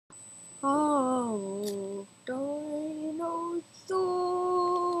Oh, dinosaur.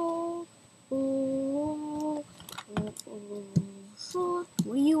 Oh, so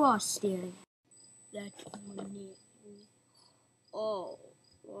what you are staring at? That's funny. Oh,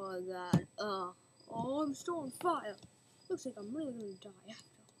 my God. Oh, I'm still on fire. Looks like I'm really gonna die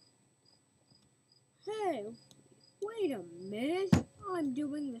after. Hey, wait a minute. I'm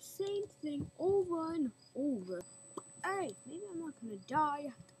doing the same thing over and over. Hey, maybe I'm not gonna die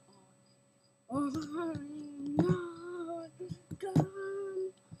after all. Oh, I'm not gonna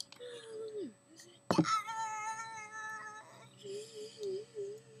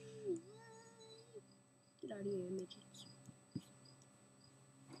get out of here, midgets.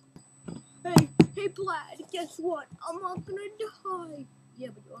 Hey, Plaid, guess what? I'm not gonna die. Yeah,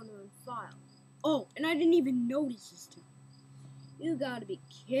 but you're on fire. Oh, and I didn't even notice this time. You gotta be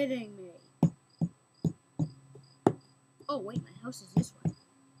kidding me. Oh, wait, my house is this way.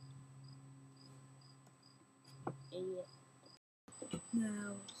 Idiot.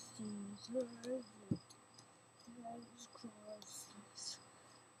 Now, Caesar,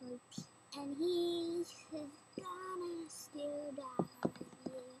 and he's gonna still die.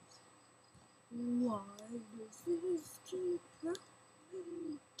 Why does this keep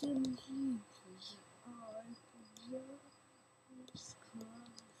happening to me? I just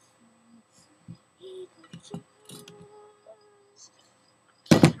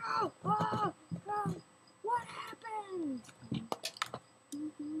oh, oh, oh, what happened?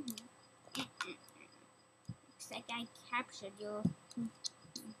 Looks like I captured you.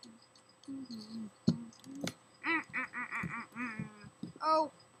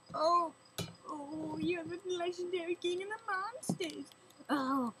 Oh, you're the legendary king of the monsters.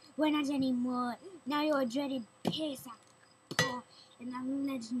 Oh, we're not anymore. Now you're a dreaded piece of poor in the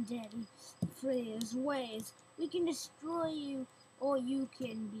legendary Freya's ways. We can destroy you, or you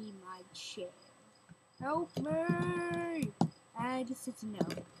can be my chair. Help me! I guess it's a no.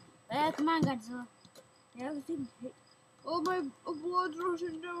 Come on, Godzilla. Everything hit. Oh, my blood's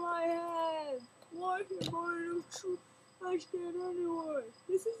rushing to my head. Why am I so scared anyway?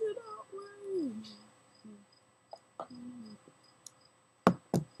 This is an outrage.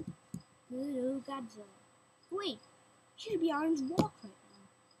 Good old Godzilla. Wait, should be on his walk right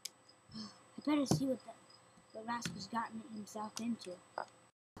now. I better see what the rascal's gotten himself into.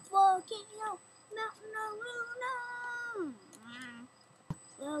 Volcano, Mountain Aruna!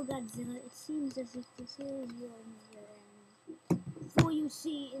 Well, Godzilla, it seems as if this is your end. For you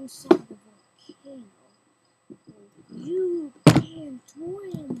see, inside the volcano, you can't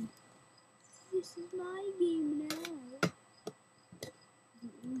win. This is my game now.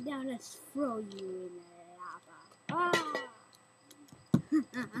 Now let's throw you in the lava. Ah!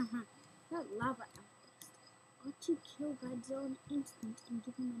 That lava outburst ought to kill Godzilla in an instant and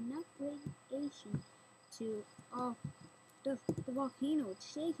give him enough radiation to the volcano. It's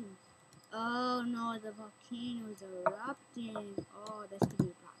shaking. Oh no, the volcano's erupting. Oh, this could be a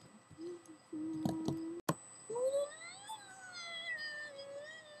problem.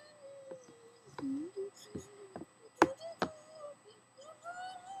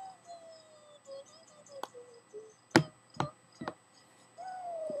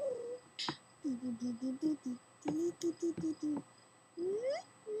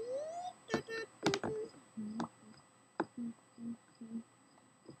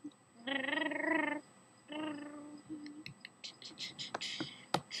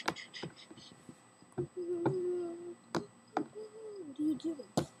 What are you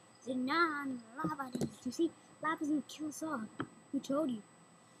doing? The non-lava days. You see, lava's gonna kill us all. Who told you?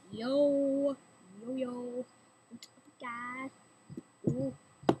 Yo. What's up, guys? Oh,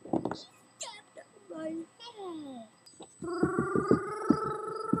 stepped on my head.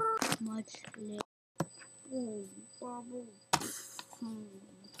 Much later. Oh, bubble.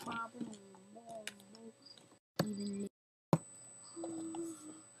 Bubble. Even later.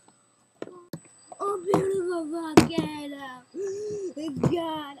 Oh, beautiful volcano!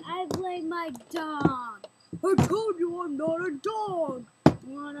 God, I blame my dog. I told you I'm not a dog.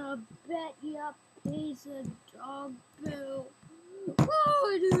 Wanna bet you piece of dog poo?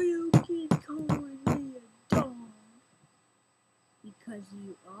 Why do you keep calling me a dog? Because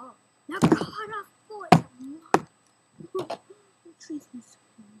you are. Now cut off for it. Treat me so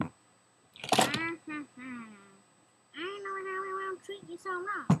wrong. I know how I won't treat you so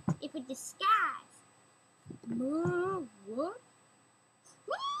wrong. If a disguise. What?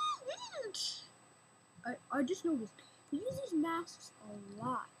 I just noticed. He uses masks a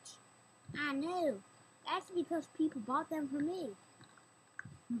lot. I know. That's because people bought them for me.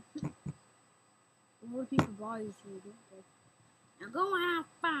 A lot of people buy these, don't they? I'm going out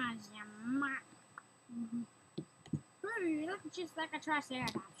fast, you mutt. Hey, look just like a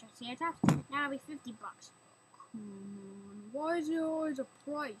Triceratops. Now it'll be $50. Come on, why is there always a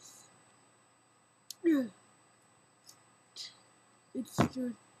price? It's just,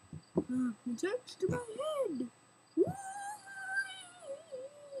 it's attached to my head.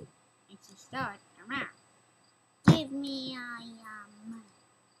 It's a start. Around. Give me all your money.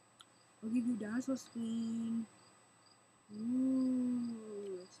 I'll give you a dinosaur skin.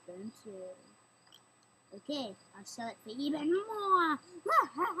 Ooh, expensive. Okay, I'll sell it for even more.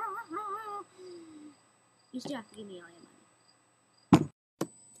 You still have to give me all your money.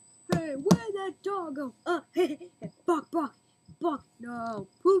 Hey, where'd that dog go? Buck. No,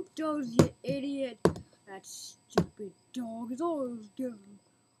 Poop Toes, you idiot. That stupid dog is always getting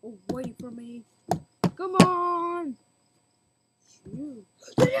away from me. Come on.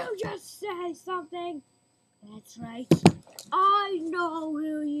 Did you just say something? That's right. I know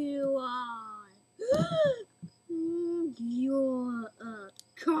who you are. You're a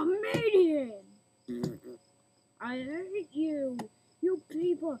comedian. I hate you. You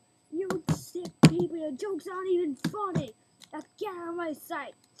people. You sick people. Your jokes aren't even funny. Now get out of my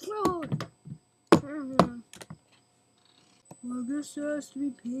sight. Rude. Well, this has to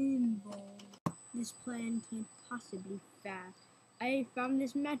be painful. This plan can't possibly fail. I found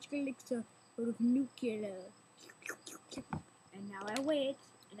this magical elixir out of nuclear. And now I wait,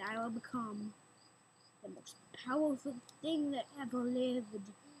 and I will become the most powerful thing that ever lived.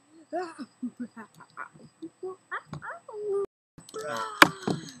 What's happened?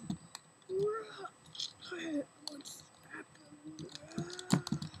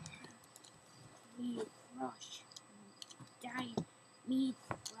 Meat Rush. Giant Meat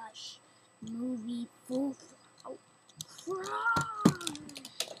Rush. Movie full crush.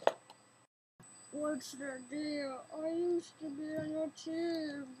 What's the deal? I used to be on your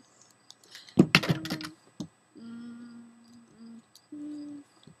team.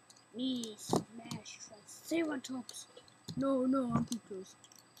 Me smash Triceratops. No, I'm Poop Toes.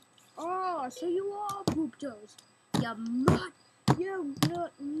 Oh, so you are Poop Toes. You mutt.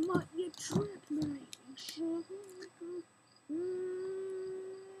 You tricked me.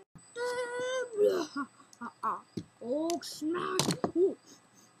 Oh, smash.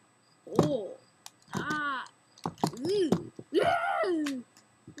 Oh.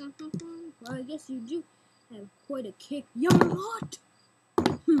 Well, I guess you do have quite a kick. You mutt.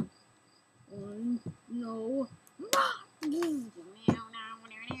 No.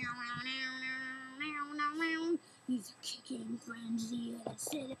 He's a kicking frenzy. I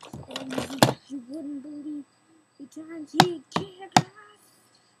said it. You wouldn't believe the times he kicked us.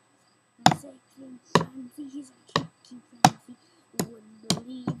 I said kicking frenzy. He's a kicking frenzy. You wouldn't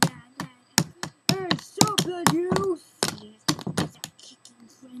believe that. Hey, stop that, you! He's a kicking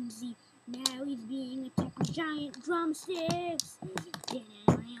frenzy. Now he's being attacked by giant drumsticks.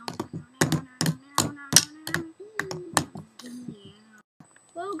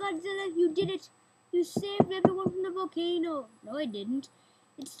 Well, Godzilla, you did it. You saved everyone from the volcano. No, I didn't.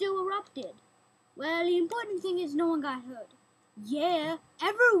 It still erupted. Well, the important thing is no one got hurt. Yeah,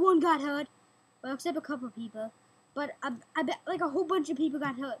 everyone got hurt. Well, except a couple of people. But I bet like a whole bunch of people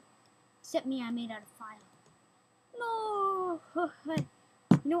got hurt. Except me, I made out of fire.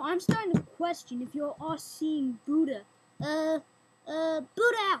 No. I'm starting to question if you're all seeing Buddha. Buddha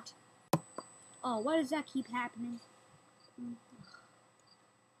out. Oh, why does that keep happening?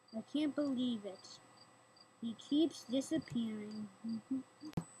 I can't believe it. He keeps disappearing.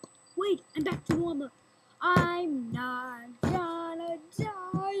 Wait, I'm back to normal. I'm not gonna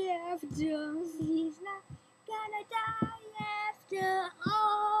die after. He's not gonna die after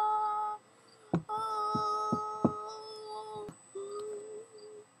all.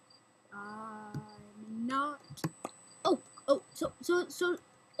 I'm not. Oh,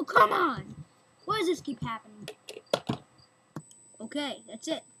 come on. Why does this keep happening? Okay, that's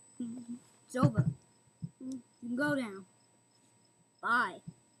it. It's over. You can go now. Bye.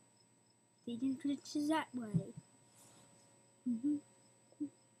 The entrance is that way.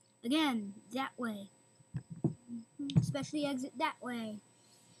 Again, that way. Especially exit that way.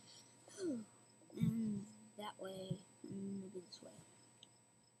 And that way. And maybe this way.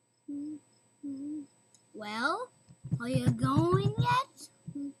 Well, are you going yet?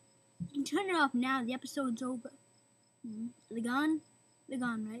 You can turn it off now. The episode's over. Are they gone? They're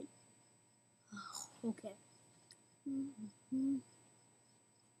gone, right? Oh, okay.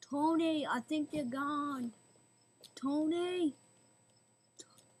 Tony, I think they're gone. Tony?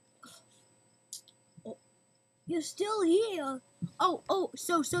 Oh, you're still here? Oh,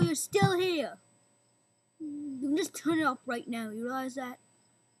 so you're still here? You can just turn it off right now. You realize that?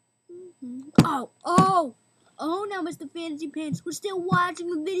 Oh, now Mr. Fantasy Pants, we're still watching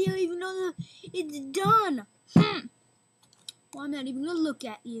the video even though it's done. Well, I'm not even gonna look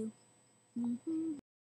at you.